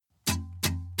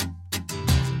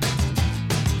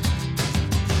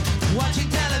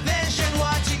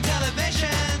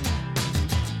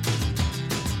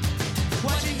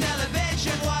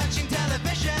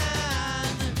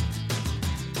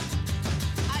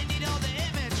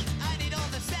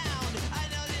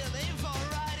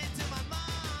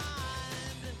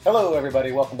Hello,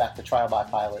 everybody. Welcome back to Trial by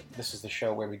Pilot. This is the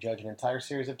show where we judge an entire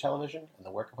series of television and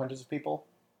the work of hundreds of people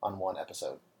on one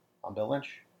episode. I'm Bill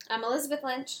Lynch. I'm Elizabeth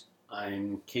Lynch.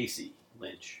 I'm Casey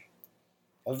Lynch.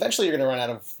 Eventually, you're going to run out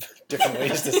of different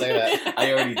ways to say that.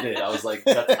 I already did. I was like,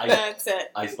 That's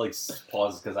it. I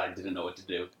paused because I didn't know what to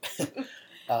do.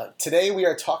 Today, we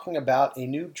are talking about a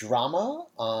new drama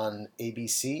on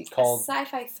ABC called... A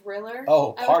sci-fi thriller.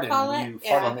 Oh, I would pardon call you. it.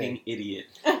 Pardon Fucking me. idiot.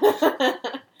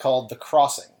 Called The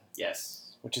Crossing,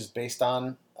 Yes. which is based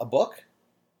on a book,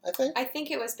 I think. I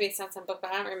think it was based on some book,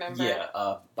 but I don't remember.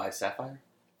 Yeah, by Sapphire?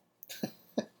 I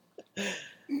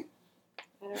don't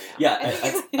know. Yeah, I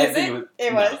think it was.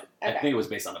 It no, was? I Okay. think it was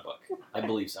based on a book. I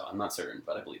believe so. I'm not certain,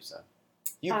 but I believe so.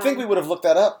 You'd think we would have looked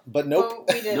that up, but nope. Well,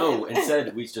 we didn't. No,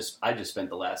 instead, I just spent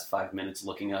the last 5 minutes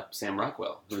looking up Sam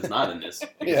Rockwell, who is not in this,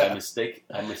 because Yeah.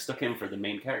 I mistook him for the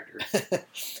main character.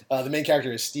 The main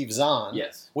character is Steve Zahn,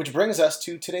 Yes. which brings us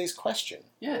to today's question.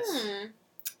 Yes.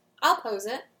 I'll pose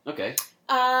it. Okay.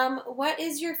 What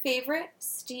is your favorite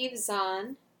Steve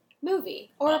Zahn movie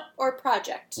or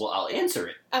project? Well, I'll answer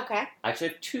it. Okay. I actually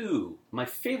have two. My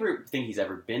favorite thing he's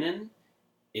ever been in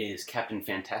is Captain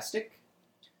Fantastic,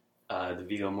 the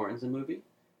Viggo Mortensen movie.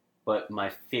 But my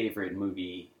favorite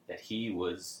movie that he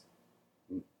was,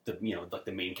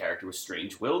 the main character was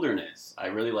Strange Wilderness. I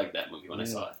really liked that movie when I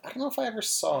saw it. I don't know if I ever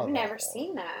saw I've that. never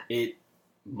seen that. It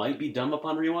might be dumb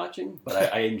upon rewatching,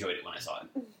 but I enjoyed it when I saw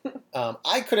it.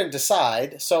 I couldn't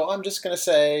decide, so I'm just going to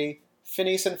say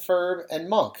Phineas and Ferb and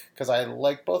Monk, because I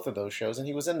like both of those shows, and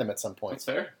he was in them at some point. That's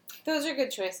fair. Those are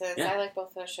good choices. Yeah. I like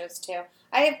both those shows too.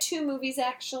 I have two movies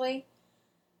actually.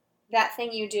 That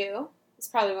Thing You Do is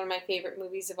probably one of my favorite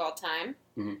movies of all time.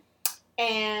 Mhm.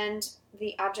 And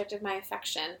The Object of My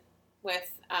Affection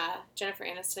with Jennifer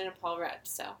Aniston and Paul Rudd.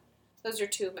 So those are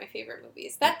two of my favorite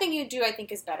movies. That Thing You Do I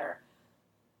think is better,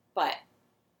 but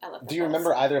I love them Do you both.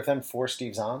 remember either of them for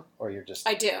Steve Zahn, or you're just...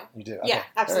 I do. You do? Yeah, Okay.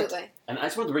 absolutely. And I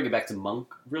just wanted to bring it back to Monk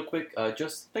real quick.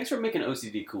 Just thanks for making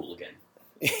OCD cool again.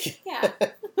 Yeah.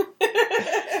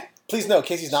 Please note,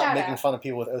 Casey's not Shout making out. fun of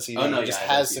people with OCD. Oh, no, he just yeah,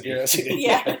 I have has OCD. severe OCD.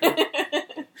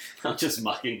 Yeah. I'm just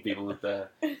mocking people with the...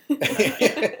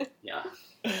 Yeah.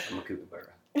 I'm a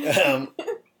kookaburra.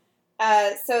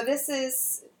 So this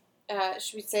is,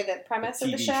 should we say the premise of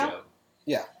the TV show?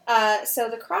 So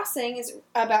The Crossing is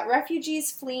about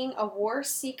refugees fleeing a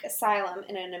war-seek asylum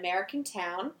in an American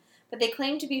town, but they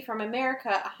claim to be from America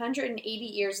 180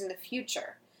 years in the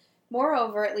future.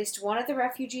 Moreover, at least one of the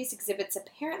refugees exhibits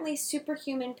apparently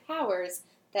superhuman powers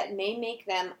that may make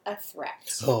them a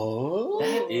threat. Oh.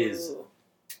 That is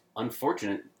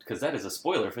unfortunate, because that is a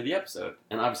spoiler for the episode.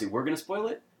 And obviously we're going to spoil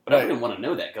it, but I Right. wouldn't want to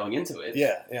know that going into it.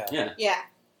 Yeah. Yeah. Yeah.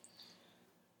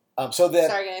 So that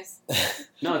Sorry, guys.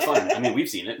 No, it's fine. I mean, we've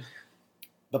seen it.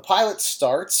 the pilot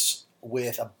starts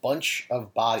with a bunch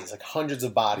of bodies, like hundreds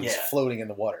of bodies, Yeah. floating in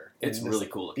the water. It's In this- really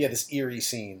cool. Yeah, this eerie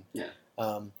scene. Yeah.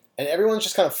 And everyone's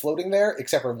just kind of floating there,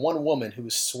 except for one woman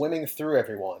who's swimming through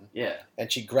everyone, Yeah.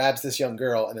 and she grabs this young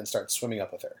girl and then starts swimming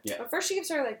up with her. Yeah. But first she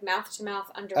gives her like mouth-to-mouth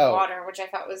Oh. underwater, which I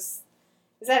thought was...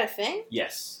 Is that a thing?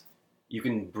 Yes. You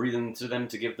can breathe into them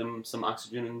to give them some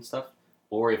oxygen and stuff.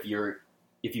 Or if you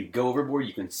go overboard,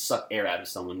 you can suck air out of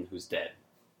someone who's dead.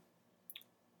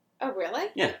 Oh, really?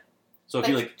 So if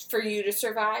you for you to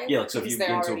survive? yeah, like so if Because you they're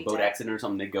get into a already boat dead. accident or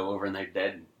something, they go over and they're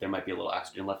dead, there might be a little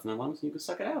oxygen left in their lungs, and you can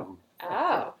suck it out of them.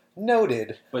 Oh.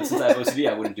 Noted. But since I have OCD,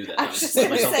 I wouldn't do that. I I was would just let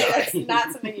going to myself say, die. that's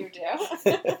not something you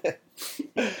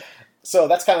do. So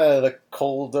that's kind of the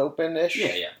cold open-ish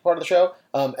Yeah. part of the show.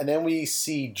 And then we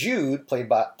see Jude, played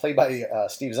by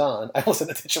Steve Zahn. I almost said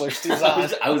the titular Steve Zahn.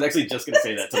 I was actually just going to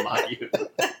say that to mock you.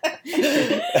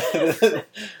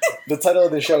 The title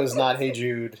of the show is not Hey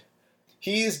Jude.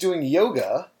 He's doing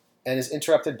yoga and is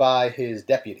interrupted by his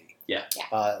deputy. Yeah.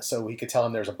 So he could tell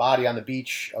him there's a body on the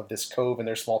beach of this cove in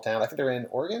their small town. I think they're in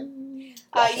Oregon?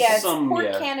 Yeah, it's Port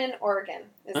yeah. Cannon, Oregon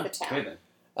is the Okay, town.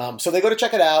 then. So they go to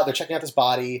check it out. They're checking out this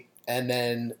body, and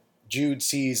then Jude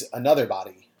sees another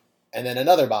body, and then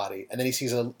another body, and then he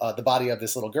sees the body of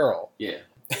this little girl. Yeah.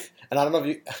 And I don't know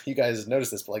if you guys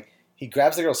noticed this, but like he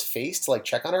grabs the girl's face to like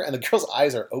check on her, and the girl's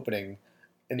eyes are opening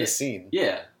in this scene.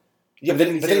 Yeah. Yeah, but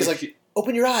then he said, he's like,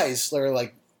 "Open your eyes," or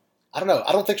like, I don't know.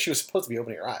 I don't think she was supposed to be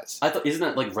opening her eyes. I thought, isn't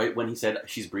that like right when he said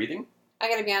she's breathing? I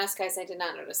gotta be honest, guys, I did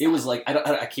not notice It that. was like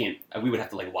I can't. We would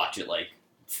have to like watch it like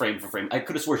frame for frame. I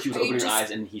could have swore she was Are you opening her just-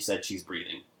 eyes and he said she's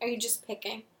breathing. Are you just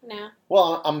picking now?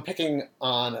 Well, I'm picking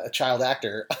on a child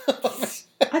actor.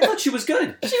 I thought she was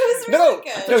good. She was No, really no,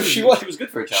 good. no, she was. She was good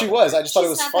for a child. She was. I just thought it She's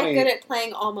was not funny. that good at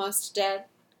playing almost dead.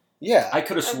 Yeah. I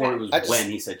could have sworn Okay. it was I just- when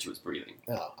he said she was breathing.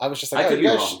 No, I was just I like, could you be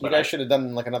guys, wrong, you but guys I- should have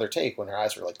done like another take when her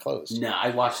eyes were like closed. No, I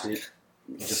watched it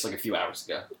just like a few hours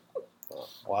ago.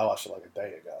 Well, I watched it like a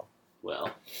day ago.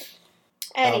 Well,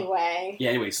 Anyway. yeah.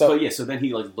 Anyway, so then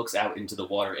he like looks out into the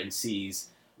water and sees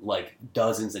like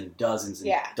dozens and dozens and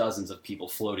Yeah. dozens of people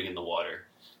floating in the water.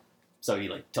 So he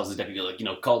like tells his deputy like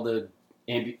call an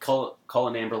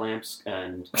ambulance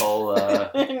and call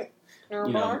the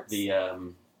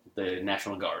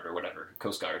National Guard or whatever,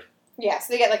 Coast Guard. Yeah,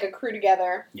 so they get like a crew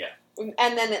together. Yeah.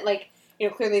 And then it like,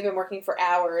 clearly they've been working for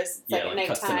hours. It's like at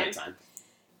cuts to nighttime. nighttime.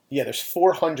 Yeah, there's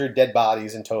 400 dead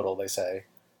bodies in total, they say.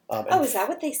 And Is that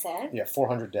what they said? Yeah,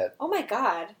 400 dead. Oh my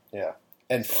god.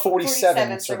 And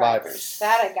 47 survivors.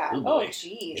 That I got. Oh, Oh, boy.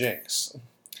 jeez. Jinx.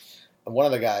 And one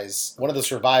of the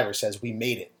survivors says, "We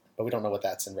made it," but we don't know what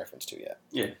that's in reference to yet.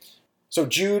 Yeah. So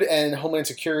Jude and Homeland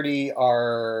Security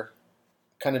are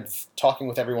kind of talking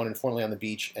with everyone informally on the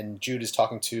beach, and Jude is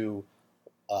talking to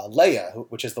Leia,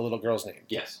 which is the little girl's name.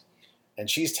 Yes. And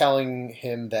she's telling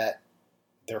him that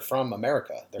they're from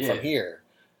America. They're from here.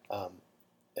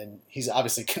 And he's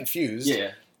obviously confused.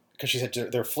 Yeah. Because she said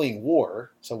they're fleeing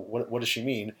war. So what does she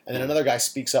mean? And then another guy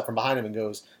speaks up from behind him and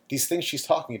goes, "These things she's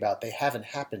talking about, they haven't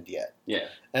happened yet." Yeah.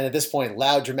 And at this point,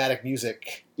 loud dramatic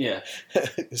music Yeah.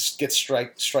 gets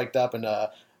striked up, and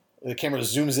the camera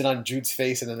zooms in on Jude's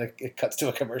face, and then it cuts to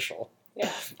a commercial.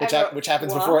 Yeah. Which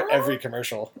happens before every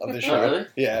commercial of the show. Oh, really?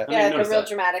 Yeah. I Yeah, didn't like a notice real that.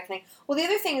 dramatic thing. Well, the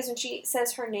other thing is when she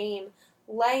says her name,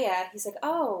 Leia, he's like,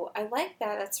 "Oh, I like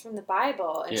that. That's from the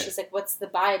Bible." And Yeah. she's like, "What's the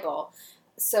Bible?"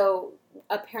 So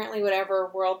apparently, whatever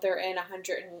world they're in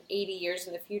 180 years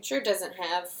in the future doesn't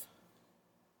have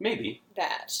Maybe.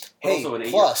 that. Hey, Also an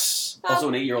plus, Also,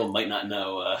 an 8-year-old might not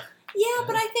know. Yeah,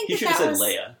 but I think He that should have said was.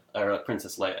 Leia or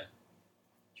Princess Leia.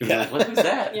 She Yeah. like, who's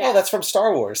that? Yeah. oh, that's from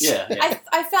Star Wars. Yeah. Yeah.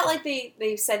 I felt like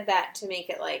they said that to make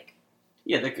it like.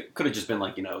 Yeah, they could have just been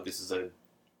like, this is a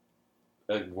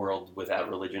world without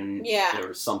religion, Yeah.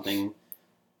 or something,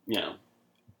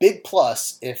 Big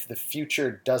plus, if the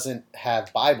future doesn't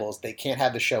have Bibles, they can't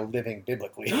have the show living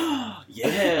biblically.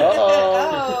 Yeah.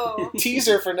 Oh.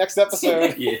 Teaser for next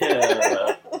episode.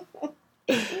 Yeah.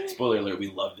 Spoiler alert: we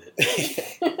loved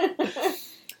it.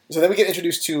 So then we get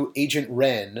introduced to Agent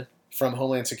Wren from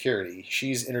Homeland Security.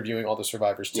 She's interviewing all the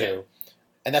survivors too. Yeah.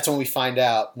 And that's when we find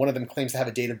out one of them claims to have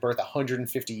a date of birth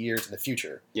 150 years in the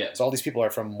future. Yeah. So all these people are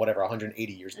from whatever,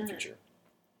 180 years in the Mhm. future.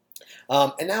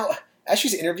 And now, as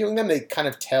she's interviewing them, they kind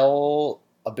of tell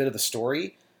a bit of the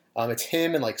story. It's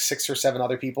him and like 6 or 7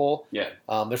 other people. Yeah.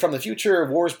 They're from the future.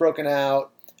 War's broken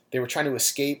out. They were trying to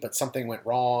escape, but something went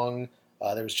wrong.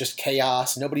 There was just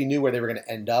chaos. Nobody knew where they were going to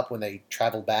end up when they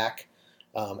traveled back.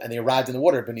 And they arrived in the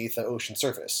water beneath the ocean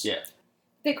surface. Yeah.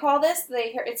 They call this.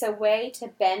 It's a way to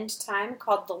bend time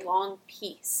called the long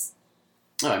peace.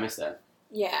 Oh, I missed that.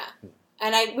 Yeah,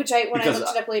 and when I Because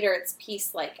looked it up later, it's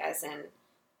peace like as in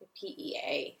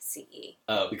PEACE.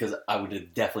 Oh, because I would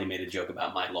have definitely made a joke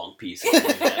about my long piece.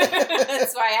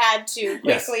 That's why I had to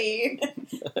Yes. quickly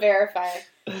verify.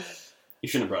 You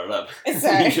shouldn't have brought it up.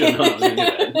 Sorry. You should have known I was going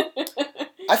to do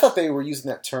that. I thought they were using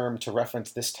that term to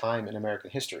reference this time in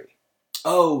American history.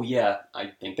 Oh, yeah.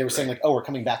 I think They were saying, like, oh, we're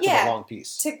coming back to Yeah. the long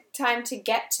piece. Took time to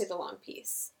get to the long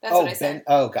piece. That's oh, what I said.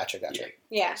 gotcha. Yeah.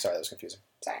 Yeah. Sorry, that was confusing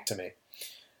Sorry. to me.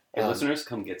 Hey, listeners,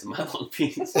 come get to my long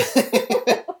piece.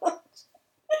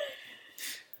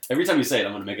 Every time you say it,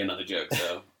 I'm going to make another joke.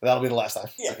 So That'll be the last time.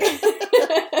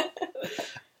 Yeah.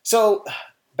 So,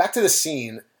 back to the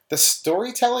scene. The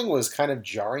storytelling was kind of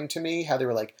jarring to me, how they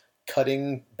were, like,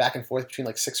 cutting back and forth between,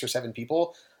 like, 6 or 7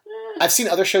 people. I've seen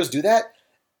other shows do that.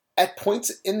 At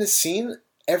points in the scene,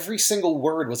 every single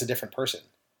word was a different person.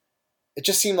 It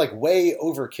just seemed like way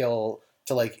overkill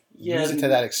to, like, Yeah, use it to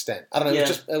that extent. I don't know. yeah.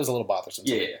 It was a little bothersome.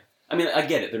 to yeah, me. yeah. I mean, I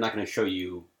get it. They're not going to show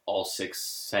you all 6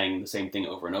 saying the same thing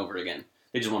over and over again.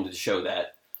 They just wanted to show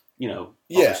that, all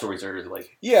Yeah. their stories are,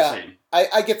 like, Yeah. the same.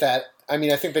 I get that. I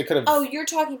mean, I think they could have... Oh, you're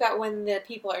talking about when the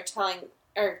people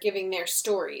are giving their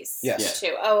stories. Yes.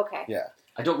 Too. Oh, okay. Yeah.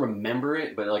 I don't remember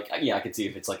it, but, like, yeah, I could see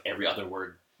if it's, like, every other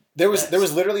word. There was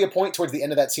literally a point towards the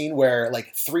end of that scene where,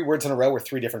 like, 3 words in a row were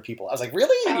 3 different people. I was like,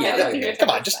 really? Yeah, that'd be good. Come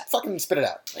on, just fucking spit it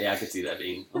out. Yeah, I could see that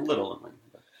being a little annoying.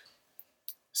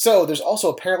 So there's also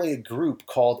apparently a group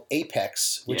called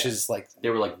Apex, which Yeah. is like... They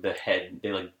were, like, the head.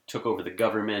 They, like, took over the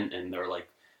government, and they're, like,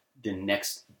 the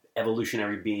next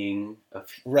evolutionary being of...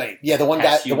 Right. Yeah, the one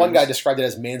Past guy humans. described it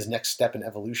as man's next step in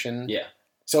evolution. Yeah.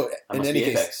 So I in must any be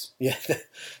case, Apex. yeah,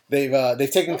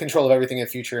 they've taken control of everything in the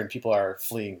future, and people are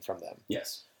fleeing from them.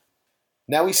 Yes.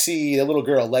 Now we see the little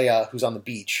girl Leia, who's on the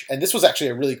beach, and this was actually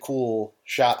a really cool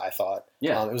shot. I thought.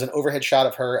 Yeah. It was an overhead shot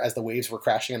of her as the waves were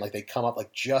crashing, and like they come up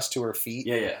like just to her feet,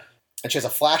 Yeah, yeah. and she has a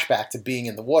flashback to being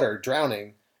in the water,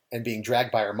 drowning, and being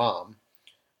dragged by her mom,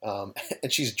 and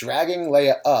she's dragging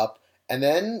Leia up. And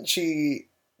then she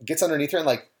gets underneath her and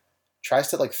like tries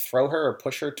to like throw her or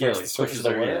push her towards like, the surface of the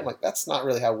pushes her, water. yeah. I'm like, that's not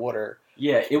really how water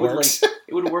Yeah, it would works.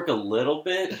 it would work a little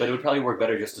bit, but it would probably work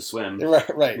better just to swim.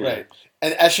 right. Yeah.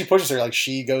 And as she pushes her, like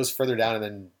she goes further down and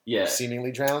then Yeah.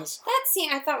 seemingly drowns. That scene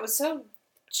I thought was so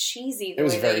cheesy. The It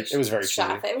was way very- they it was very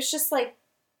shot cheesy. it. It was just like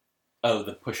Oh,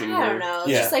 the pushing I her. don't know,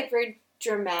 Yeah. just like very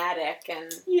dramatic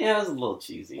and Yeah, it was a little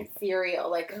cheesy. ethereal.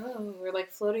 Like oh, we're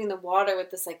like floating in the water with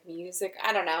this like music.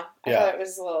 I don't know. I Yeah. thought it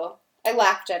was a little. I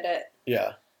laughed at it.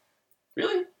 Yeah.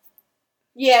 Really?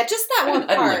 Yeah, just that one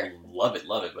I part. didn't love it,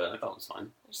 but I thought it was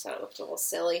fine. I just thought it looked a little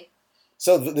silly.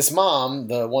 So this mom,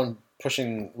 the one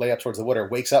pushing Leia up towards the water,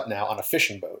 wakes up now on a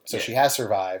fishing boat. So Yeah. she has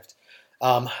survived.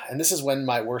 And this is when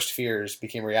my worst fears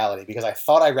became reality because I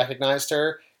thought I recognized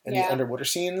her in Yeah. the underwater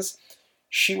scenes.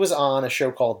 She was on a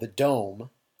show called The Dome,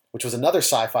 which was another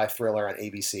sci-fi thriller on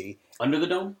ABC. Under the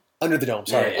Dome? Under the Dome,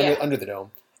 sorry. Yeah. Under the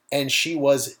Dome. And she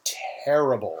was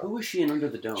terrible. Who was she in Under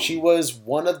the Dome? She was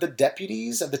one of the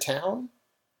deputies of the town.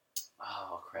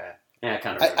 Oh, crap. Yeah, I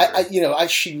kind of remember.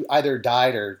 She either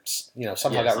died or somehow Yeah, got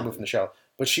something. removed from the show.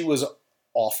 But she was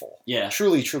awful. Yeah.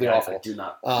 Truly Yeah, I awful. do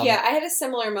not. Yeah, I had a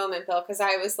similar moment, Bill, because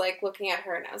I was like looking at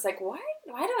her and I was like, why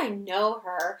do I know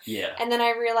her? Yeah. And then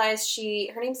I realized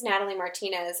her name's Natalie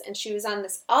Martinez, and she was on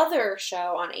this other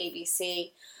show on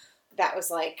ABC that was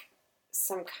like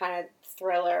some kind of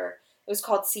thriller. It was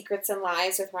called Secrets and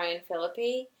Lies with Ryan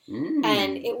Phillippe,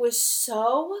 and it was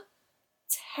so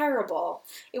terrible.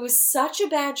 It was such a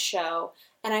bad show,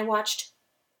 and I watched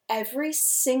every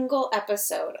single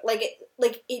episode.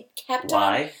 It kept on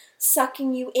Why?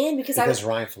 sucking you in because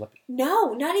Ryan Phillippe.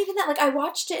 No, not even that. Like, I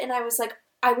watched it and I was like,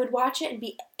 I would watch it and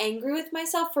be angry with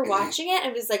myself for watching it.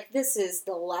 And it was like, this is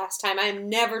the last time. I'm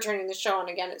never turning the show on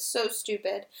again. It's so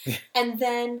stupid. And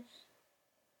then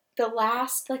the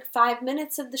last, 5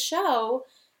 minutes of the show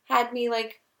had me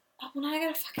like, oh, well, now I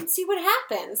gotta fucking see what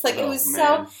happens. Like, it was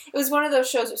man. it was one of those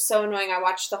shows that was so annoying. I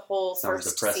watched the whole Sounds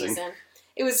first depressing. season.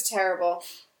 It was terrible.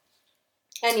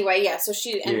 Anyway, yeah, so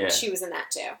she was in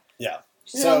that too. Yeah.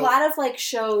 She's in a lot of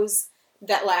shows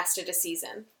that lasted a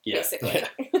season, Yeah. basically.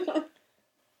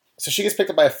 So she gets picked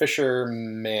up by a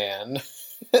fisherman,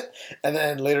 and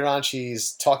then later on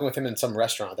she's talking with him in some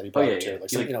restaurant that he brought her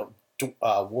to,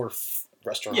 wharf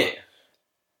restaurant. Yeah.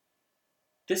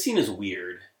 This scene is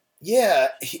weird. Yeah.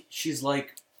 She's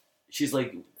like, she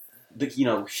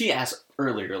asked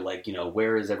earlier,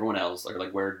 where is everyone else? Or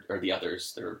where are the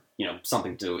others? Or,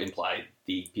 something to imply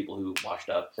the people who washed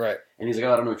up. Right. And he's like,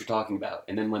 oh, I don't know what you're talking about.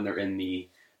 And then when they're in the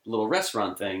little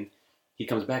restaurant thing, he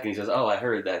comes back and he says, oh, I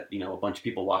heard that, a bunch of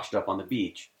people washed up on the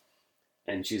beach.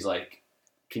 And she's like,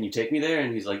 can you take me there?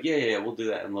 And he's like, yeah, we'll do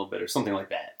that in a little bit, or something like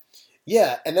that.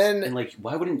 Yeah, and then... And,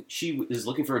 why wouldn't... She is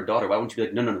looking for a daughter. Why wouldn't you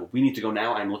be like, no, we need to go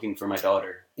now. I'm looking for my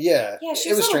daughter. Yeah, Yeah, she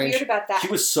it was a little strange. weird about that. She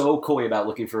was so coy about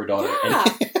looking for a daughter. Yeah.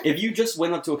 And if you just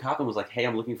went up to a cop and was like, hey,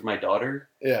 I'm looking for my daughter.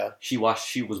 Yeah. She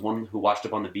was one who washed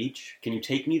up on the beach. Can you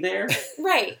take me there?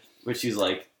 Right. Which she's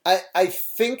like... I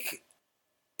think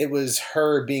it was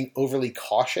her being overly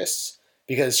cautious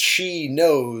because she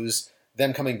knows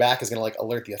them coming back is going to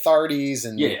alert the authorities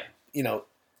and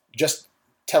just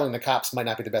telling the cops might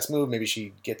not be the best move. Maybe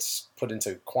she gets put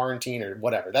into quarantine or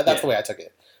whatever. That's the way I took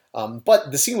it.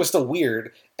 But the scene was still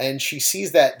weird, and she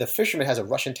sees that the fisherman has a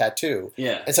Russian tattoo.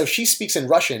 Yeah. And so she speaks in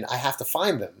Russian. I have to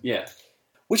find them. Yeah.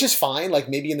 Which is fine.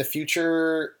 Maybe in the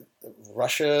future,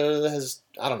 Russia has,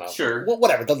 I don't know. Sure. Well,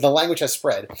 whatever. The language has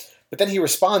spread. But then he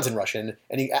responds in Russian,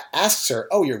 and he asks her,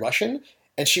 oh, you're Russian?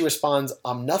 And she responds,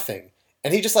 I'm nothing.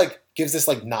 And he just, gives this,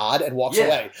 nod and walks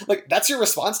away. That's your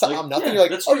response to I'm nothing? Yeah, You're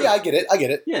like, that's oh, true. yeah, I get it.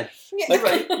 Yeah. Yeah. You're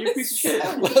right. You're a piece of shit.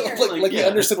 So weird. He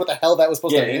understood what the hell that was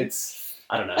supposed to mean.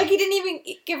 I don't know. He didn't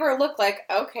even give her a look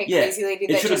okay, Yeah. crazy lady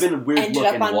It that should have just been a weird ended look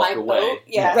up and on walk my away. boat.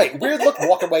 Yeah. Right. Weird look,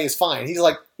 walk away is fine. He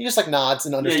just nods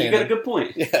and Yeah, understands. you got a good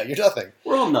point. Yeah, you're nothing.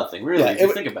 We're all nothing, really, Yeah, if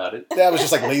you think about it. That was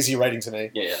just lazy writing to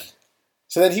me. Yeah.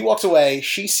 So then he walks away.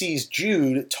 She sees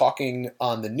Jude talking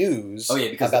on the news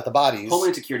because about the bodies.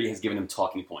 Homeland Security has given him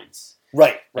talking points.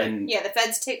 Right. And Yeah, the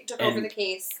feds took over the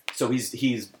case. so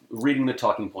he's reading the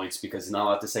talking points because he's not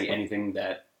allowed to say anything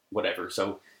that whatever.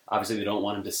 So obviously they don't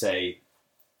want him to say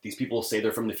these people say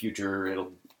they're from the future.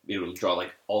 It'll draw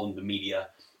all of the media.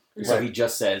 And so Right. he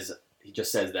just says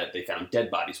that they found dead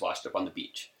bodies washed up on the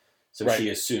beach. So Right. she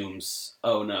assumes,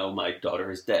 oh no, my daughter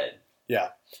is dead. Yeah.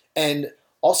 And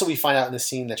also we find out in the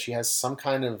scene that she has some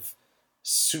kind of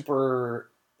super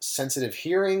sensitive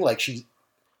hearing. She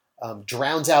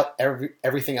drowns out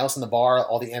everything else in the bar,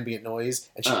 all the ambient noise,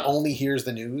 and she only hears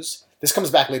the news. This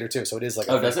comes back later too, so it is like.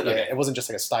 Oh, does it? Okay. It wasn't just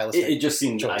like a stylistic. It just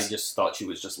seemed. choice. I just thought she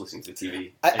was just listening to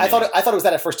TV. I thought it was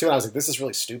that at first too, and I was like, "This is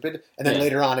really stupid." And then Yeah.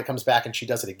 later on, it comes back and she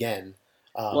does it again.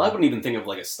 Well, I wouldn't even think of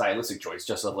like a stylistic choice,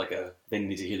 just of like they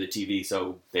need to hear the TV,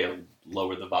 so they'll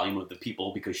lower the volume of the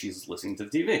people because she's listening to the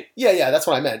TV. Yeah, that's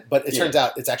what I meant. But it Yeah. turns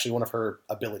out it's actually one of her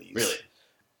abilities. Really?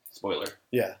 Spoiler.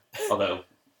 Yeah. Although,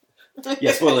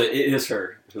 yeah, spoiler. It is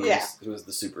her who Yeah. is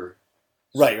the super.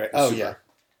 Right. Oh, super. yeah.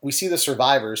 We see the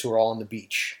survivors who are all on the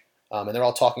beach, and they're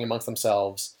all talking amongst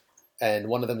themselves. And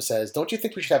one of them says, "Don't you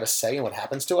think we should have a say in what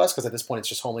happens to us? Because at this point, it's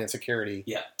just Homeland Security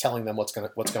Yeah. telling them what's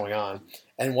going on."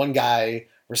 And one guy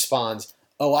responds,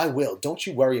 "Oh, I will. Don't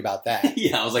you worry about that."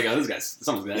 Yeah, I was like, oh, this guy's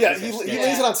someone's gonna. Yeah, this he guy's lays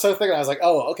sketchy. it on so thick, and I was like,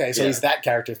 "Oh, okay, so Yeah. he's that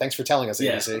character. Thanks for telling us,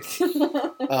 Yeah.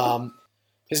 ABC."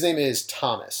 His name is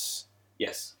Thomas.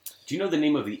 Yes. Do you know the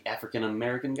name of the African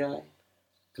American guy?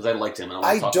 Because I liked him. And I,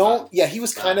 I wanna talk don't. about Yeah, he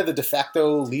was kind of the de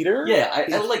facto leader. him. Yeah,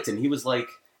 I liked him. He was like,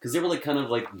 because they were like kind of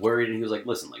like worried, and he was like,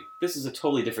 listen, like this is a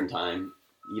totally different time.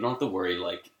 You don't have to worry.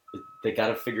 Like they got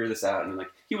to figure this out, and like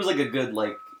he was like a good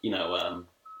like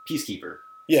peacekeeper.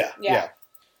 Yeah.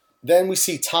 Then we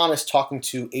see Thomas talking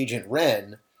to Agent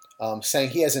Wren, saying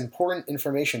he has important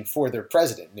information for their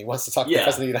president, and he wants to talk to the Yeah.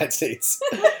 president of the United States.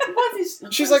 What is?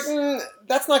 She's like,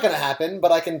 "That's not going to happen,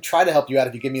 but I can try to help you out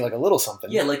if you give me like a little something."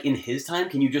 Yeah, like in his time,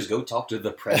 can you just go talk to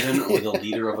the president or the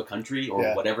leader of a country or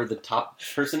Yeah. whatever the top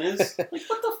person is? Like,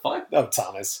 what the fuck? Oh,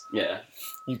 Thomas, Yeah,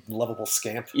 you lovable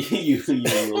scamp. you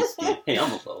little skin. Hey,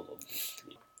 I'm a little.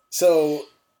 So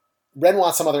Wren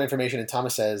wants some other information, and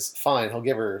Thomas says, "Fine, he'll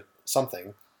give her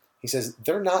something." He says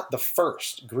they're not the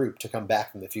first group to come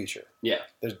back from the future. Yeah.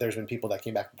 There's been people that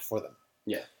came back before them.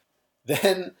 Yeah.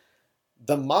 Then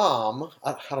the mom,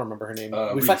 I don't remember her name.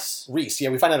 Reese. Reese. Yeah,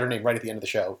 we find out her name right at the end of the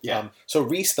show. Yeah. So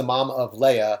Reese, the mom of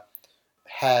Leia,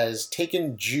 has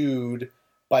taken Jude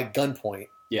by gunpoint.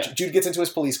 Yeah. Jude gets into his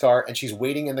police car, and she's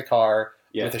waiting in the car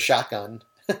Yeah. with a shotgun.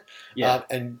 Yeah.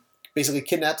 And basically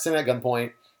kidnaps him at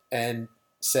gunpoint and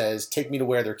says, "Take me to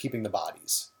where they're keeping the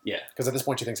bodies." Yeah. Because at this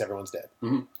point, she thinks everyone's dead.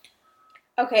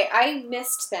 Okay, I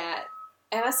missed that.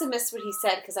 I must have missed what he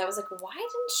said because I was like, why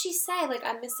didn't she say, like,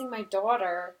 I'm missing my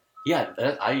daughter? Yeah,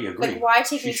 I agree. Like, why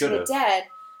take She me to the should've. dead?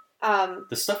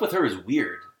 The stuff with her is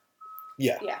weird.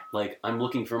 Yeah. Like, I'm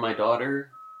looking for my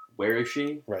daughter. Where is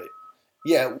she? Right.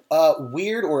 Yeah.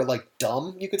 Weird or like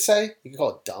dumb, you could say. You could call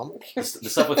it dumb. The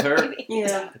stuff with her?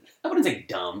 Yeah. I wouldn't say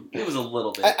dumb. It was a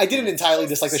little bit. I didn't entirely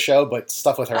dislike the show, but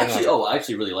stuff with her. I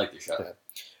actually really like the show. Yeah.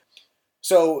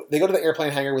 So they go to the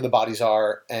airplane hangar where the bodies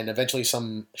are, and eventually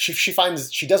she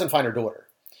doesn't find her daughter.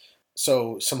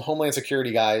 So some Homeland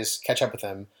Security guys catch up with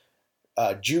them.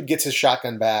 Jude gets his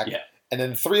shotgun back. Yeah. And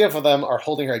then three of them are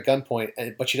holding her at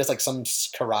gunpoint, but she does like some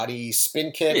karate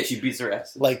spin kick. Yeah, she beats her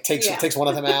ass. Like takes one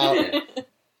of them out.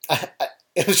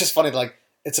 It was just funny. Like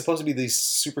it's supposed to be these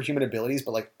superhuman abilities,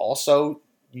 but like also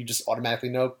you just automatically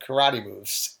know karate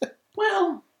moves.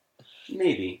 Well,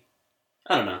 maybe.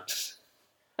 I don't know.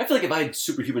 I feel like if I had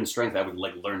superhuman strength, I would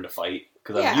like learn to fight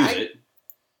because I would use it.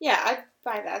 Yeah, I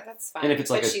buy that. That's fine. And if it's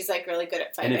like but she's like really good at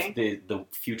And fighting. if the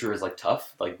future is like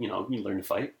tough, like you learn to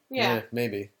fight. Yeah.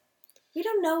 Maybe. We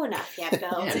don't know enough yet,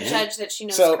 Bill, Yeah, to man. judge that she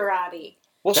knows So- karate.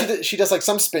 Well, she does like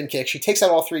some spin kick. She takes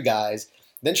out all three guys.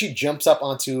 Then she jumps up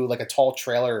onto like a tall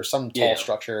trailer or some tall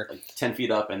structure. Like 10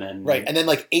 feet up, and then Right, and then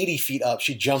like 80 feet up,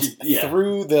 she jumps Yeah.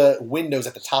 through the windows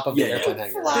at the top of the Yeah, yeah. airplane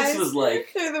hangar. This was like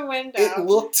through the window. It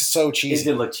looked so it cheesy.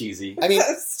 did look cheesy. I mean,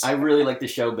 I really liked the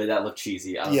show, but that looked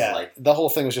cheesy. I was yeah, like, the whole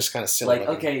thing was just kind of silly.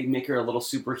 looking. okay, make her a little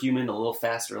superhuman, a little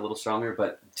faster, a little stronger,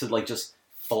 but to like just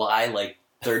fly like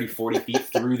 30, 40 feet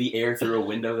through the air through a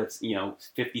window that's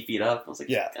 50 feet up. I was like,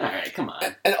 Yeah. all right, come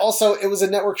on. And also, it was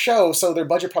a network show, so their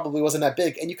budget probably wasn't that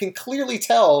big. And you can clearly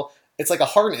tell it's like a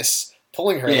harness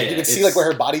pulling her. Yeah, Like, you can see it's- like where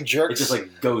her body jerks. It just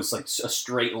like goes like a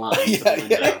straight line. to Yeah, the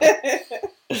window.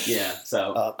 yeah. Yeah,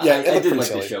 so Yeah, it I looked did pretty like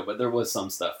silly. the show, but there was some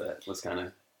stuff that was kind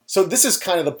of. So this is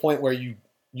kind of the point where you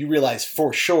realize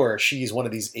for sure she's one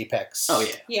of these apex. Oh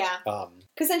yeah, Yeah.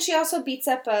 Because then she also beats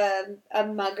up a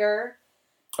mugger.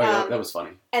 oh, yeah, that was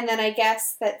funny. And then I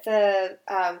guess that the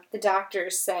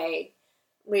doctors say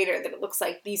later that it looks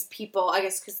like these people, I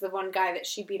guess because the one guy that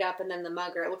she beat up and then the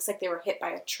mugger, it looks like they were hit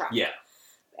by a truck. Yeah.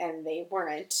 And they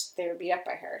weren't. They were beat up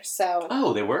by her. So.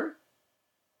 Oh, they were.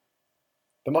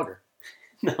 The mugger.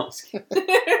 No. I was kidding.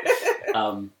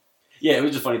 Yeah, it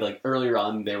was just funny. Like earlier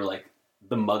on, they were like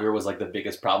the mugger was like the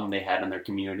biggest problem they had in their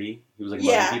community. He was like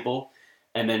mugging people,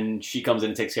 and then she comes in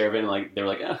and takes care of it. And like they were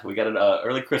like, we got an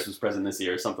early Christmas present this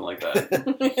year or something like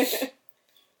that.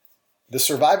 The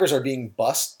survivors are being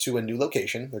bussed to a new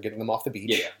location. They're getting them off the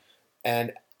beach. Yeah.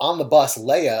 And on the bus,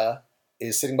 Leia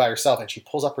is sitting by herself, and she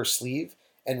pulls up her sleeve,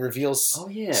 and reveals Oh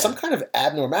yeah. some kind of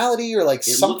abnormality or like It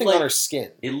something looked on like- her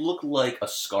skin. It looked like a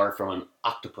scar from an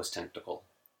octopus tentacle.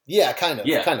 Yeah, kind of.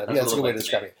 Yeah, Kind of. that's Yeah, what that's it a good way to looked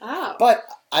describe like it. Oh. But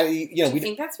Do you we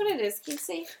think that's what it is,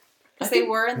 Casey? I Because they think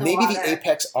were in the maybe water. the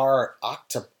apex are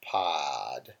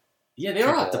octopod. Yeah, they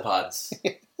are People. octopods.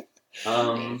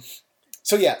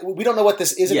 So yeah, we don't know what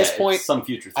this is at yeah, this point. it's some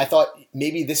future thing. I thought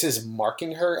maybe this is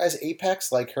marking her as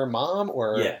Apex, like her mom,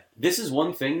 or Yeah, this is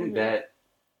one thing Mhm. that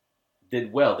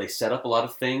did well. They set up a lot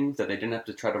of things that they didn't have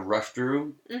to try to rush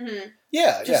through, Mm-hmm.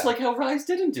 yeah, just yeah. like how Rise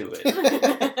didn't do it.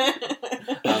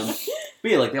 But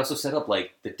yeah, like they also set up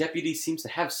like the deputy seems to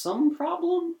have some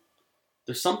problem.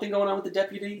 There's something going on with the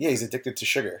deputy. Yeah, he's addicted to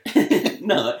sugar.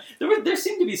 No, there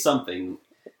seemed to be something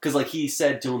because like he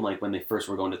said to him like when they first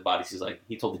were going to the bodies,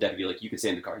 he told the deputy like you can stay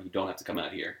in the car, you don't have to come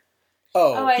out here.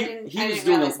 Oh, Oh, I He didn't was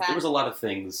doing realize that. there was a lot of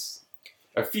things,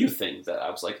 a few things that I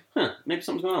was like, maybe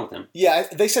something's going on with him. yeah.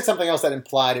 They said something else that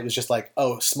implied it was just like,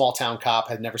 oh, small town cop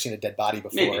had never seen a dead body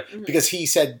before, Maybe. Mhm. because he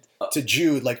said to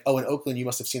Jude like, oh, in Oakland you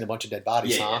must have seen a bunch of dead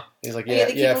bodies, Yeah, huh? yeah. He's like, Yeah, yeah,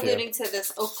 they keep yeah, a few. alluding to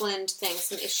this Oakland thing,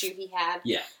 some issue he had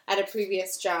Yeah. at a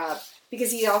previous job,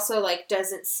 because he also like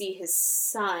doesn't see his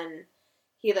son.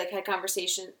 He like had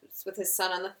conversations with his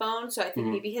son on the phone, so I think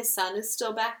Mhm. maybe his son is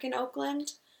still back in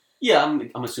Oakland. Yeah,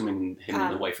 I'm assuming him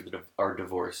and the Um, wife are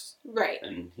divorced, Right.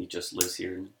 and he just lives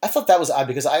here. And, I thought that was odd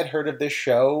because I had heard of this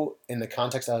show in the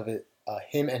context of it,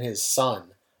 him and his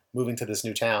son moving to this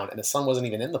new town, and his son wasn't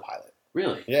even in the pilot.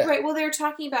 really? Yeah, Right. Well, they were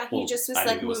talking about he Well, just was I knew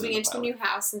like he wasn't moving in the into the pilot. new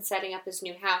house and setting up his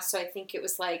new house. So I think it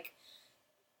was like,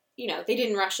 they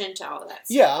didn't rush into all of that.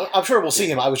 Stuff. yeah. I'm sure we'll see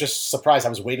him. I was just surprised. I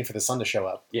was waiting for the son to show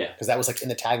up Yeah. because that was like in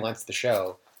the taglines to the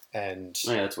show, and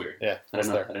Oh, yeah, that's weird. yeah, I it's didn't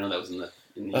know. there. I didn't know that was in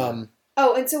the.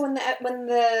 Oh, and so when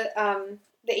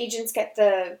the agents get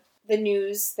the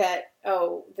news that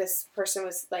this person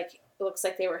was like, it looks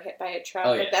like they were hit by a truck, Oh,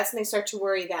 like, yeah. that's when they start to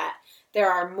worry that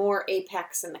there are more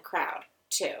Apex in the crowd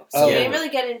too. So Oh, we yeah. didn't really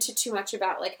get into too much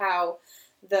about like how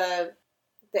the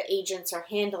agents are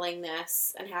handling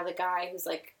this and how the guy who's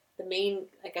like the main,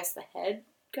 I guess the head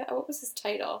guy, what was his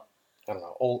title? I don't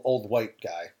know, old white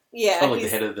guy. Yeah, Oh, like the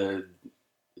he's- head of the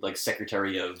like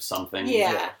secretary of something.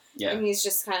 yeah. Yeah. And he's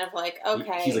just kind of like,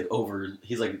 okay. He's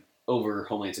like over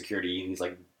Homeland Security, and he's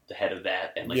like the head of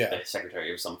that, and like Yeah. the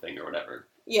secretary of something or whatever.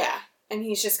 Yeah. And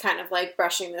he's just kind of like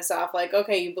brushing this off, like,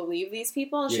 okay, you believe these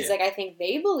people? And she's Yeah. like, I think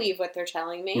they believe what they're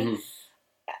telling me. Mhm.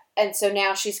 And so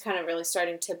now she's kind of really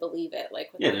starting to believe it. Like,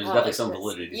 Yeah, there's oh, definitely like some this-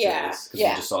 validity to Yeah. this because Yeah.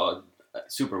 we just saw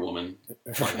Superwoman,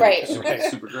 Right.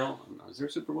 Supergirl. I don't know, is there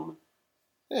a Superwoman?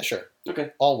 Yeah, sure.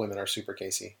 Okay, All women are super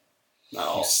Casey. not You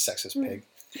all. sexist Hmm. pig.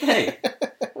 Hey,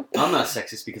 I'm not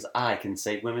sexist because I can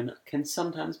say women can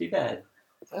sometimes be bad.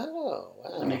 Oh,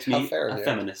 wow. That makes How me fair of a you.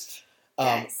 feminist.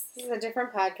 Guys, this is a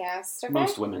different podcast. Okay?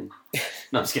 Most women.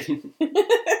 No, I'm just kidding.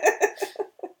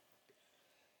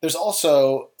 There's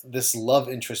also this love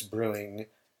interest brewing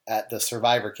at the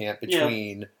survivor camp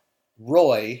between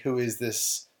Roy, who is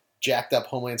this jacked up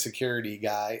Homeland Security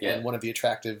guy, Yeah. and one of the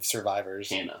attractive survivors.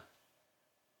 Hannah.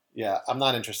 Yeah, I'm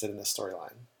not interested in this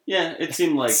storyline. Yeah, it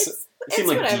seemed like It's- it seemed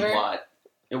it's like whatever. D-plot.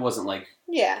 It wasn't like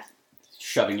Yeah.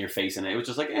 shoving your face in it. It was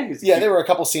just like, Yeah, there were a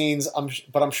couple scenes,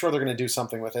 but I'm sure they're going to do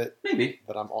something with it. maybe.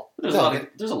 But I'm all. There's No,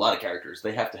 a lot of characters.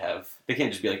 They have to have. They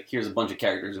can't just be like, here's a bunch of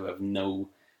characters who have no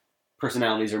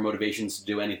personalities or motivations to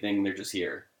do anything. They're just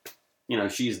here. You know,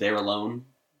 she's there alone.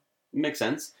 Makes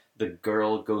sense. The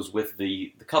girl goes with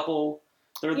the couple.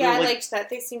 They're Yeah, I like, liked that.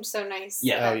 They seemed so nice.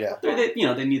 Yeah. Oh,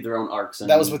 yeah. they need their own arcs. And,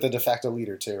 that was with the de facto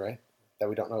leader too, right? That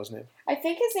we don't know his name. I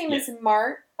think his name Yeah. is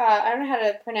Mark. I don't know how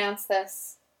to pronounce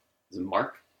this. Is it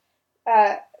Mark?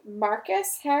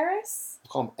 Marcus Harris? We'll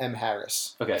call him M.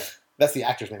 Harris. Okay. That's the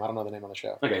actor's name. I don't know the name on the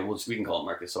show. Okay. Well, we can call it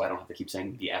Marcus, so I don't have to keep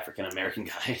saying the African American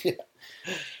guy.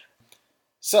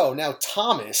 So now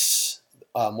Thomas,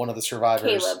 one of the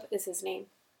survivors. Caleb is his name.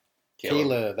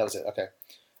 Caleb, that was it. Okay.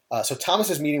 So Thomas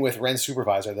is meeting with Ren's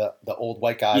supervisor, the old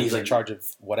white guy He's who's in like- charge of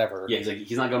whatever. Yeah,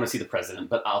 he's not going to see the president,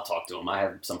 but I'll talk to him. I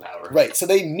have some power. Right. So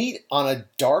they meet on a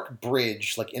dark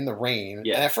bridge, like in the rain.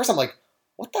 Yeah. And at first I'm like,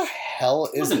 what the hell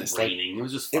It is wasn't this? Like, raining. It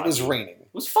was just it foggy. was raining. It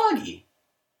was foggy.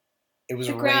 It was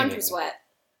The raining. ground was wet.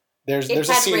 There's It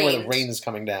a had scene where the rained. rain is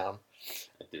coming down.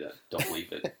 Don't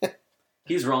believe it.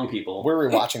 He's wrong, people. We're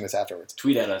rewatching this afterwards.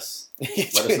 Tweet at us.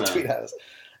 us know. Tweet at us.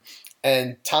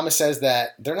 And Thomas says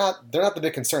that they're not the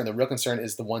big concern. The real concern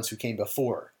is the ones who came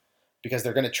before, because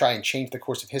they're going to try and change the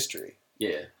course of history.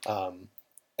 Yeah.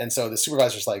 And so the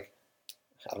supervisor's like,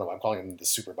 I don't know why I'm calling him the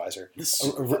supervisor. The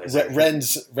supervisor.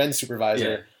 Ren's supervisor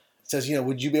Yeah. says,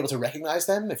 would you be able to recognize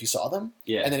them if you saw them?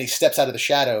 Yeah. And then he steps out of the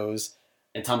shadows.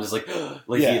 And Tom is like, Yeah.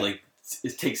 he like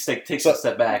takes So- a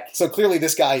step back, So clearly,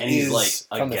 this guy and is he's like,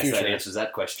 I from the guess future. that answers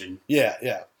that question. Yeah,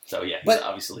 yeah. So yeah, he's But-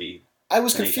 obviously. I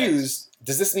was An Apex. confused.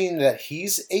 Does this mean that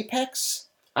he's Apex?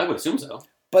 I would assume so.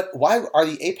 But why are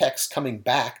the Apex coming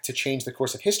back to change the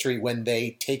course of history when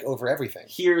they take over everything?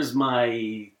 Here's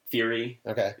my theory.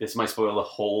 Okay. This might spoil the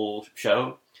whole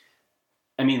show.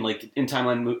 I mean, like in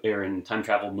or in time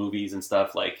travel movies and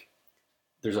stuff, like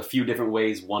there's a few different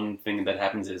ways. One thing that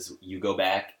happens is you go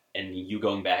back, and you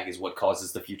going back is what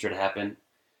causes the future to happen.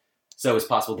 So it's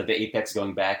possible that the Apex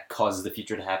going back causes the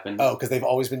future to happen. Oh, because they've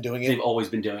always been doing it? They've always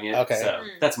been doing it. Okay. So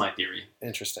that's my theory.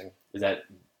 Interesting. Is that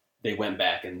they went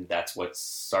back, and that's what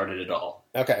started it all.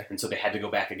 Okay. And so they had to go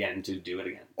back again to do it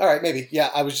again. All right, maybe. Yeah,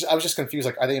 I was just confused.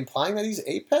 Like, are they implying that he's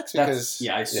Apex? Because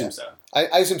Yeah, I assume so. I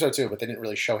assume so too, but they didn't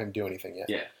really show him do anything yet.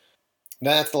 Yeah.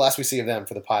 That's the last we see of them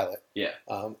for the pilot. Yeah.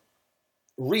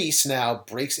 Reese now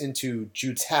breaks into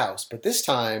Jude's house, but this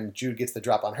time Jude gets the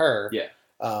drop on her. Yeah.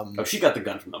 Oh, Oh, she got the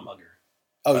gun from the mugger.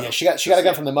 yeah, she got a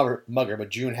gun from the mugger, but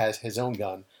June has his own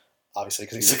gun, obviously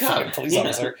because he's a He's a cop. fucking police Yeah.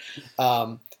 officer,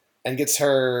 and gets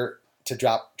her to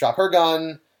drop her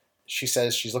gun. She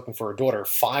says she's looking for her daughter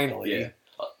finally. Yeah.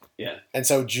 Yeah. And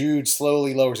so Jude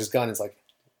slowly lowers his gun and is like,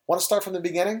 want to start from the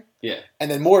beginning? Yeah. And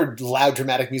then more loud,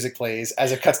 dramatic music plays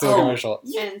as it cuts to the Oh. commercial.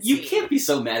 And You see. can't be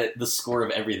so mad at the score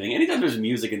of everything. Anytime there's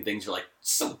music and things, you're like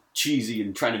so cheesy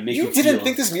and trying to make You it didn't feel-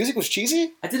 think this music was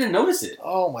cheesy? I didn't notice it.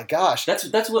 Oh my gosh.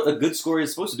 That's what a good score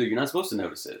is supposed to do. You're not supposed to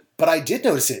notice it. But I did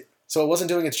notice it, so it wasn't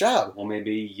doing its job. Well,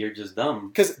 maybe you're just dumb.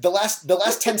 Because the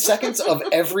last 10 seconds of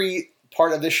every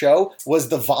part of the show was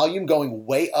the volume going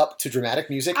way up to dramatic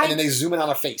music, and then they zoom in on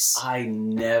a face. I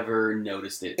never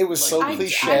noticed it. It was so being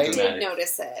cliche. that I did dramatic.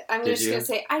 notice it. I'm Did just you? gonna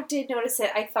say I did notice it.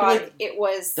 I thought like, it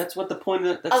was That's what the point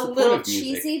of. That's a the point little of music.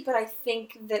 cheesy, but I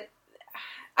think that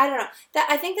I don't know.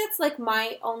 I think that's like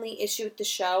my only issue with the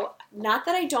show. Not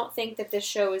that I don't think that this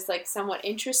show is like somewhat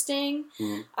interesting,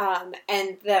 Mhm.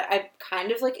 and that I'm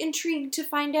kind of like intrigued to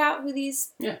find out who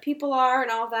these Yeah. people are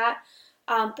and all that.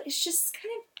 But it's just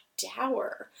kind of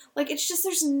dour. Like it's just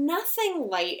there's nothing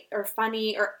light or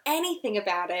funny or anything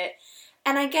about it.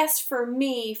 And I guess for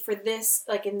me, for this,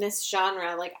 like in this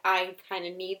genre, like I kind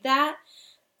of need that.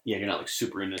 Yeah, you're not like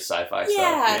super into sci-fi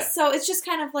Yeah, stuff. so it's just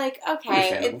kind of like, okay,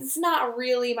 Understandable. it's not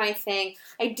really my thing.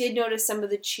 I did notice some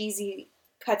of the cheesy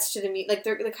cuts to like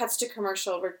the cuts to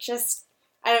commercial were just,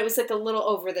 I don't know, it was like a little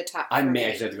over the top. I for may me.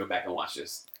 actually have to go back and watch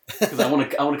this because I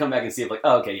want to come back and see if like,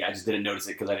 oh, okay, yeah, I just didn't notice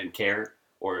it because I didn't care,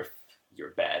 or if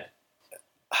you're bad.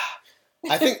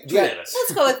 I think, Either yeah, of us.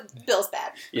 Let's go with Bill's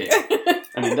bad. Yeah.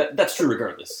 I mean, that's true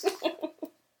regardless.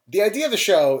 the idea of the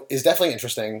show is definitely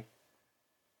interesting.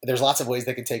 There's lots of ways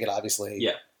they could take it, obviously.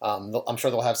 Yeah. I'm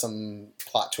sure they'll have some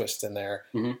plot twists in there.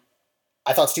 Mhm.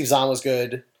 I thought Steve Zahn was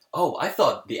good. Oh, I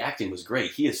thought the acting was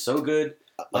great. He is so good.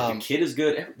 Like Um, the kid is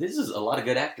good. This is a lot of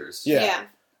good actors. Yeah.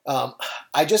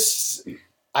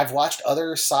 I've watched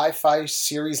other sci-fi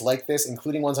series like this,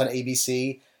 including ones on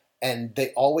ABC, and they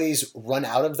always run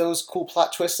out of those cool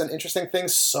plot twists and interesting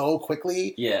things so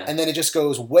quickly, Yeah. and then it just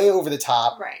goes way over the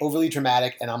top, Right. overly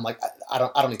dramatic, and I'm like, I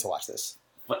don't need to watch this.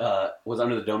 Was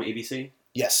Under the Dome ABC?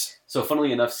 Yes. So,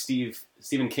 funnily enough,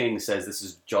 Stephen King says this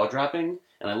is jaw-dropping,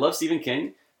 and I love Stephen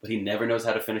King, but he never knows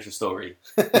how to finish a story.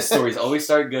 His stories always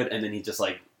start good, and then he just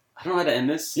like, I don't know how to end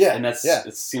this. Yeah, And yeah.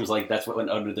 it seems like that's what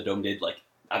Under the Dome did. Like,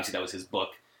 obviously that was his book,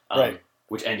 Right.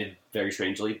 which ended very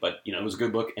strangely, but you know it was a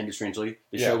good book, ended strangely.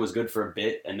 The Yeah. show was good for a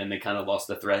bit, and then they kind of lost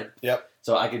the thread. Yep.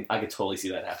 So I could totally see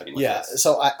that happening. With Yeah, this.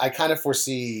 so I kind of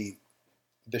foresee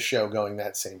the show going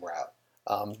that same route.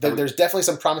 There's definitely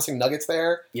some promising nuggets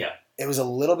there. Yeah. It was a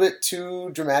little bit too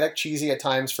dramatic, cheesy at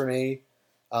times for me.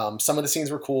 Some of the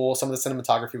scenes were cool. Some of the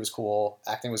cinematography was cool.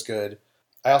 Acting was good.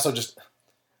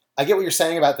 I get what you're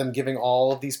saying about them giving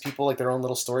all of these people like their own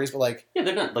little stories, but like, Yeah,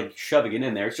 they're not like shoving it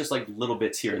in there. It's just like little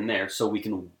bits here and there, so we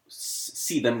can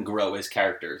see them grow as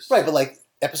characters. right, but like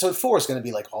episode 4 is going to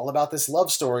be like all about this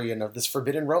love story and of this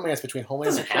forbidden romance between It Homeland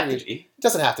doesn't and have to Security. be. It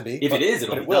doesn't have to be. If but- it is,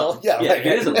 it'll but be it will. done. Yeah, right. if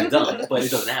it is, it'll be done. But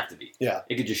it doesn't have to be. Yeah.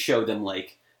 It could just show them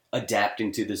like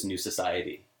adapting to this new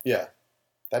society. Yeah,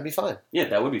 that'd be fine. Yeah,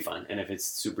 that would be fun. And if it's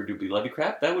super duper lovey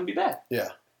crap, that would be bad.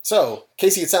 So,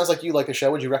 Casey, it sounds like you like the show.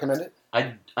 Would you recommend it?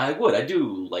 I would. I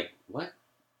do like what?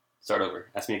 Start over.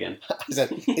 Ask me again. I said,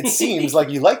 it seems like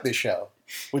you like this show.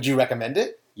 Would you recommend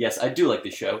it? Yes, I do like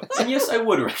this show, and yes, I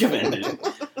would recommend it.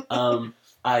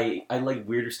 I like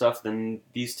weirder stuff than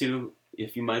these two.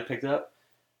 If you might have picked up,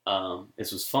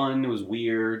 this was fun. It was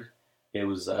weird. It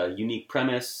was a unique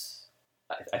premise.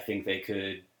 I think they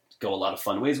could go a lot of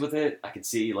fun ways with it. I could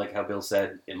see, like how Bill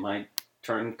said, it might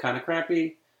turn kind of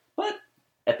crappy, but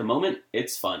at the moment,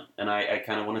 it's fun, and I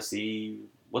kind of want to see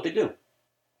what they do.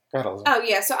 Go ahead, Elizabeth. Oh,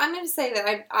 yeah. So I'm going to say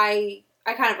that I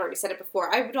kind of already said it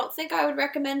before. I don't think I would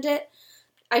recommend it.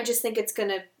 I just think it's going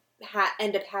to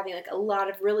end up having, like, a lot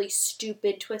of really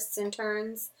stupid twists and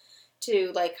turns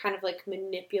to, like, kind of, like,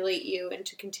 manipulate you and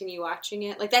to continue watching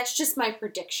it. Like, that's just my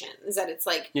prediction, is that it's,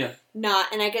 like,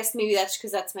 not, and I guess maybe that's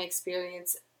because that's my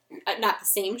experience, not the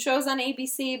same shows on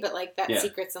ABC, but, like, that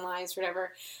Secrets and Lies,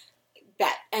 whatever,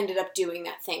 that ended up doing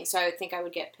that thing. So I would think I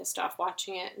would get pissed off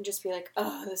watching it and just be like,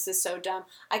 oh, this is so dumb.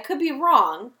 I could be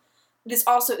wrong. This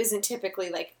also isn't typically,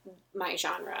 like, my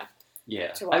genre.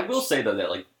 Yeah. To watch. I will say, though,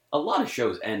 that, like, a lot of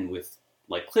shows end with,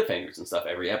 like, cliffhangers and stuff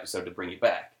every episode to bring you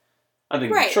back. I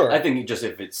think, Sure. I think just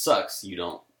if it sucks, you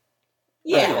don't.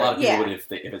 Yeah, I think a lot of people would,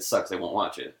 if it sucks, they won't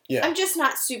watch it. Yeah. I'm just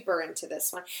not super into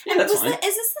this one. Yeah, And that's fine. is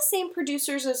this the same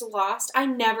producers as Lost? I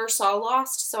never saw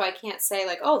Lost, so I can't say,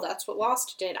 like, oh, that's what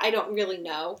Lost did. I don't really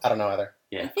know. I don't know either.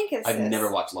 Yeah. I think it's I've this. never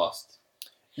watched Lost.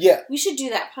 Yeah. We should do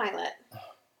that pilot.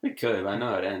 We could, but I know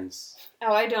how it ends.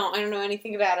 Oh, I don't. I don't know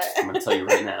anything about it. I'm going to tell you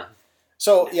right now.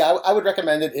 So, yeah, I would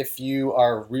recommend it if you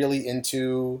are really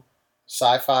into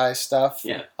sci-fi stuff.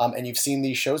 Yeah. And you've seen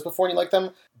these shows before and you like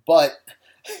them. But,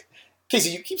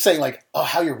 Casey, you keep saying, like, oh,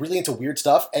 how you're really into weird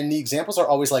stuff. And the examples are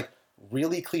always, like,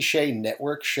 really cliche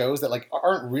network shows that, like,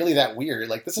 aren't really that weird.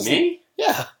 Like, this is... Me?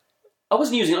 Yeah. I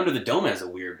wasn't using Under the Dome as a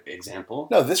weird example.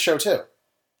 No, this show, too.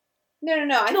 No.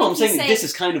 I think I'm he's saying this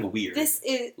is kind of weird. This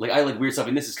is... Like, I like weird stuff,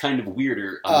 and this is kind of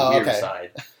weirder on the weird side.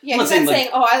 Yeah, I'm he's not not saying, like,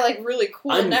 oh, I like really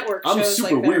cool network shows. I'm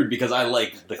super like that. weird because I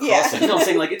like the Yeah. crossing. No, I'm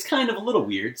saying, like, it's kind of a little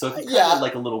weird, so if you kind of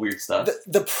like a little weird stuff.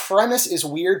 The premise is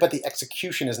weird, but the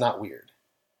execution is not weird.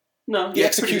 No, The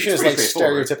execution is, like,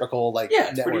 stereotypical, like,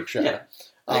 network show. Yeah,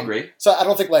 I agree. So I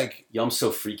don't think, like... Yo, I'm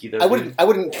so freaky, though. I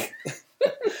wouldn't...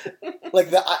 like,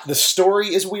 the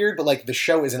story is weird, but, like, the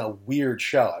show isn't a weird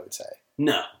show, I would say.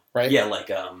 No. Right? Yeah, like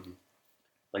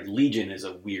Legion is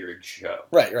a weird show.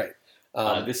 Right.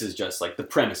 This is just, like, the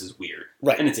premise is weird.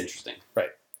 Right. And it's interesting. Right.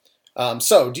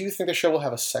 So, do you think the show will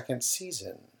have a second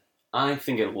season? I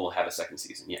think it will have a second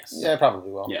season, yes. Yeah, it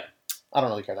probably will. Yeah. I don't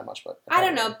really care that much, but... I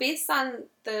don't know. Based on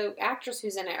the actress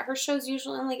who's in it, her shows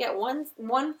usually only get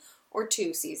one or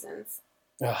two seasons.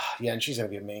 Yeah, and she's going to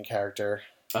be a main character.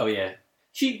 Oh, yeah.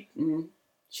 She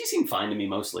seemed fine to me,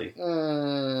 mostly.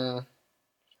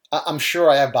 I'm sure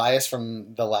I have bias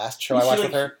from the last show I watched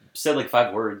with her. Said, like,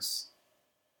 5 words.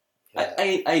 Yeah.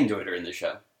 I enjoyed her in the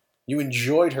show. You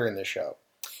enjoyed her in the show.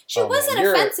 She wasn't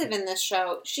offensive in this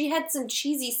show. She had some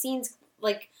cheesy scenes,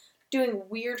 like, doing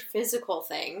weird physical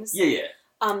things. Yeah.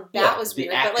 That was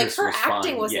weird. But, like, her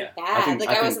acting wasn't bad.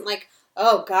 I wasn't like,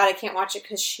 oh, God, I can't watch it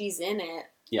because she's in it.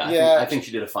 Yeah, I think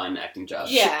she did a fine acting job.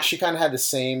 Yeah. She kind of had the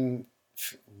same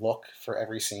look for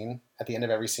every scene. At the end of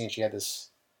every scene, she had this...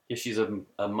 Yeah, she's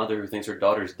a mother who thinks her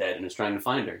daughter's dead and is trying to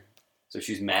find her. So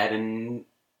she's mad and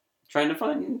trying to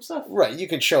find stuff. Right, you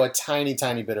could show a tiny,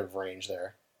 tiny bit of range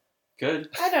there. Good.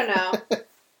 I don't know.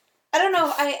 I don't know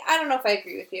if I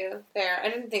agree with you there. I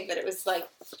didn't think that it was like...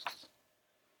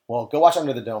 Well, go watch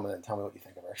Under the Dome and then tell me what you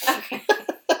think of her. Okay.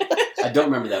 I don't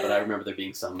remember that, but I remember there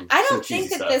being some I don't cheesy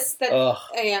think stuff.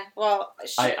 yeah, well...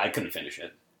 I couldn't finish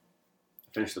it.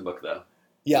 I finished the book, though.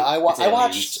 Yeah, I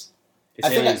watched... It's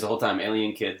aliens the whole time.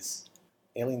 Alien kids.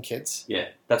 Alien kids? Yeah,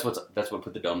 that's what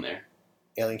put the dome there.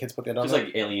 Alien kids put the dome Just there?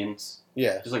 like aliens.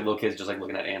 Yeah. Just like little kids just like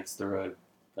looking at ants through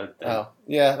a thing. Oh,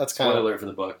 yeah, that's kind Spoiler of... alert for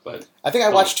the book, but... I think I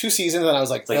watched 2 seasons and I was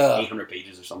like, It's like ugh. 800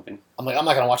 pages or something. I'm like, I'm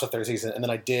not going to watch the 3rd season. And then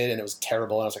I did, and it was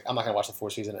terrible. And I was like, I'm not going to watch the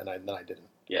 4th season, and then I didn't.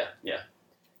 Yeah.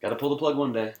 Gotta pull the plug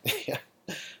one day. Yeah.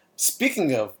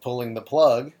 Speaking of pulling the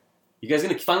plug... You guys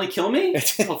gonna finally kill me?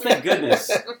 Oh, thank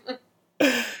goodness.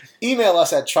 Email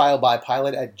us at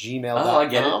trialbypilot@gmail.com. Oh, I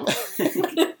get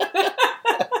it.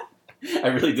 I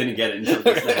really didn't get it until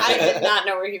just now. I did not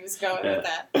know where he was going with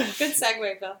that. Good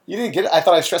segue, Phil. You didn't get it? I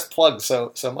thought I stressed plug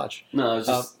so much. No, I was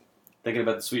just thinking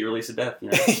about the sweet release of death.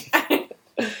 You know?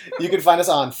 You can find us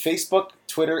on Facebook,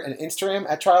 Twitter, and Instagram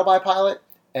at Trial by Pilot.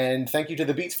 And thank you to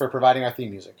The Beats for providing our theme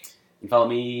music. You can follow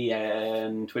me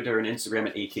on Twitter and Instagram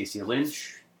at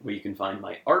AKCLynch, where you can find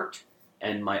my art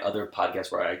and my other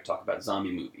podcast where I talk about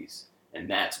zombie movies. And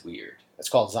that's weird. It's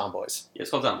called Zomboys. Yeah,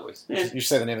 it's called Zomboys. You should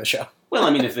say the name of the show. Well,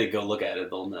 I mean, if they go look at it,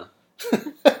 they'll know.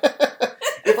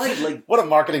 If I what a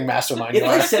marketing mastermind if you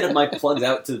I are. set up my plugs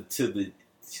out to the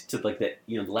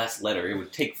the last letter, it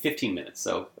would take 15 minutes.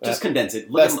 So just condense it.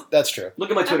 That's true.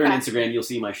 Look at my Twitter Okay. and Instagram. You'll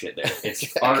see my shit there. It's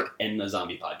Okay. art and the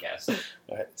zombie podcast.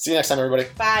 All right. See you next time, everybody.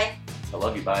 Bye. I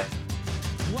love you. Bye.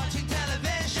 Watching